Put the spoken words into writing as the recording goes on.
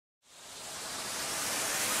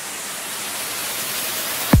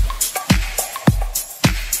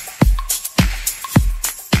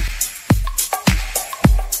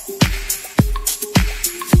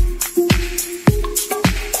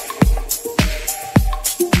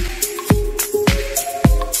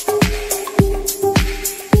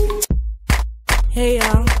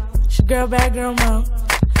bad girl mom.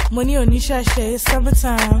 Money on Nisha Shay, it's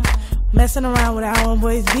summertime. Messing around with our own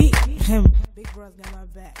boys beat. Big bro's got my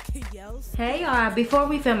back. Hey y'all, before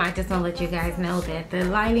we film, I just want to let you guys know that the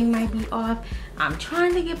lighting might be off. I'm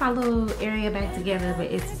trying to get my little area back together, but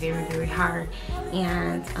it's very, very hard.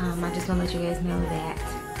 And I just want to let you guys know that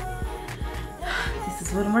this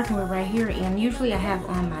is what I'm working with right here. And usually I have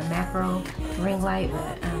on my macro ring light,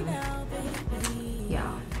 but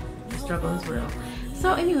y'all, the struggle is real.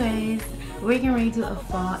 So anyways, we're getting ready to do a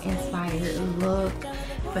fall inspired look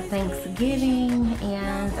for Thanksgiving,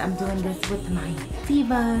 and I'm doing this with my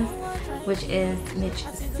divas, which is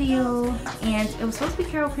Michceal, and it was supposed to be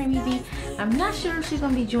Creamybee. I'm not sure if she's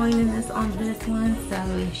gonna be joining us on this one, so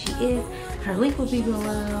if she is, her link will be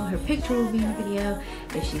below, her picture will be in the video.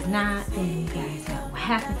 If she's not, then you guys know what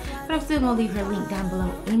happened, but I'm still gonna leave her link down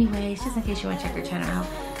below anyways, just in case you want to check her channel out,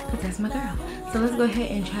 because that's my girl. So let's go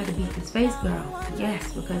ahead and try to beat this face, girl.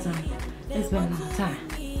 Yes, because it's been a long time.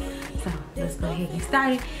 So let's go ahead and get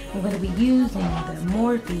started. I'm going to be using the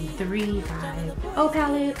Morphe 350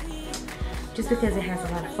 palette just because it has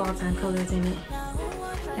a lot of fall time colors in it.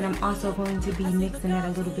 And I'm also going to be mixing that a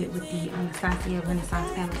little bit with the Anastasia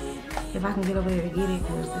Renaissance palette. If I can get over there to get it,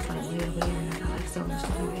 because it's like way over there and I got like so much to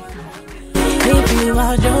do right now. If you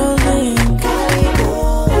are Jolene,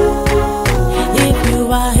 if you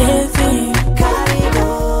are his thing,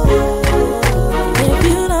 if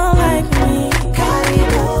you don't like me,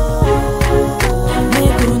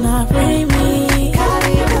 make you not free me.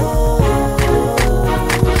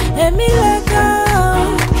 Let me let go,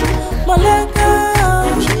 but let go.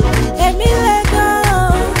 Let me let go,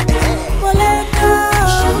 but let go.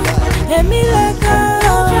 Let me let go,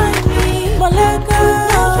 but let go.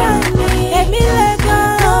 Let me let go,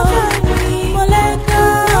 but let go.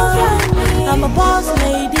 I'm a boss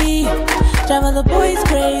lady, driving the boys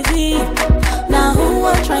crazy. Now who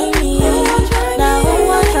will try me? Now who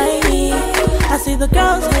will try me? I see the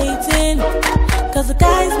girls hating, cause the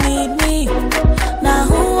guys need me. Now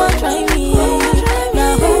who will try me?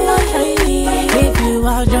 Now who will try me? If you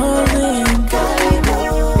are Jolene,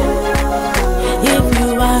 if you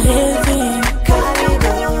are his thing,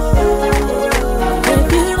 if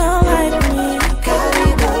you don't like me,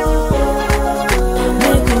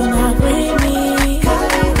 make you not bring me.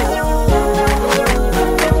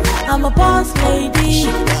 I'm a boss lady,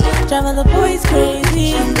 driving the boys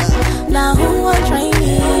crazy. Now who will try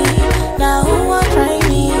me? Now who will try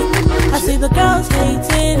me? I see the girls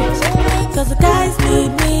hating, cause the guys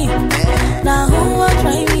need me. Now who will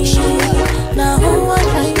try me? Now who will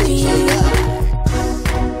try me?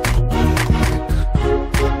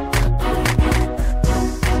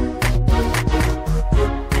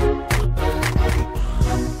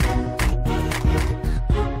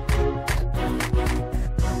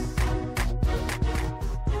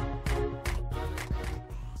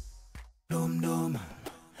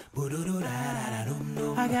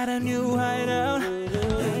 I got a new hideout. Maybe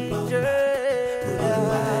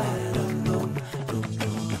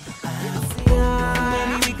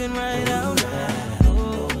we can ride out.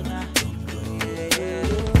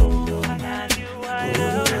 I got a new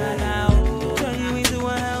hideout. Turn you into a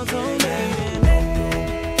household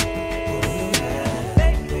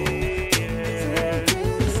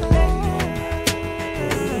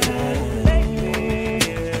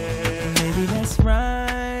Maybe let's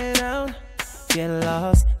ride out. Get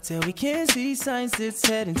lost till we can't see signs. It's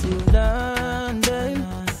heading to London.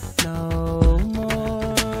 No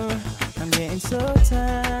more. I'm getting so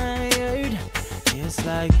tired. It's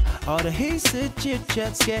like all the hasted chit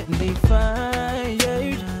chat's getting me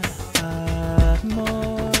fired.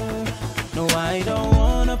 More. No, I don't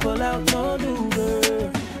wanna pull out no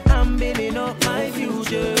Uber. I'm building up my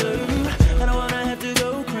future. I don't wanna have to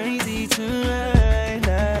go crazy tonight.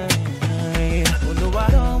 Oh no, I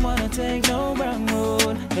don't wanna take no wrong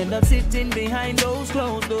road. End up sitting behind those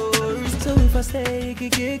closed doors. So if I stay, it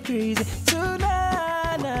could get crazy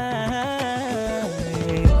tonight.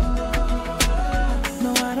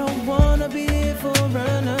 No, I don't wanna be here for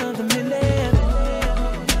another minute.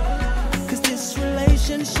 Cause this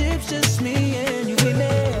relationship's just me and you in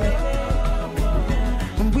it.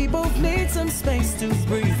 And we both need some space to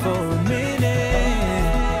breathe for a minute.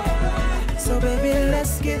 So baby,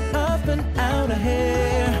 let's get up and out of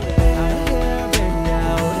here. Out of here, baby,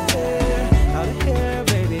 out of here. Out of here,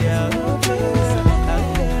 baby, out of here. Out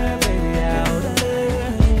of here, baby, out of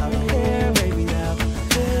here. Out of here, baby, out of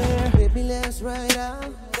here. Baby, let's ride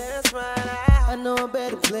out. Let's ride out. I know a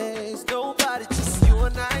better place. Nobody, just you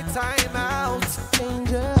and I. Time out.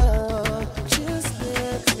 Angel, just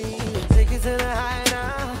let me take you to the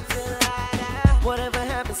hideout. Whatever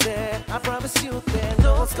happens there, I promise you there's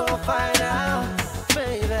no world's gonna find out,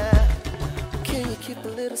 baby. Can you keep a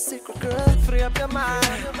little secret, girl? Free up your mind,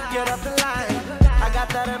 get up the line. I got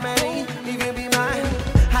that remedy, you can be mine.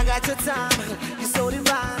 I got your time,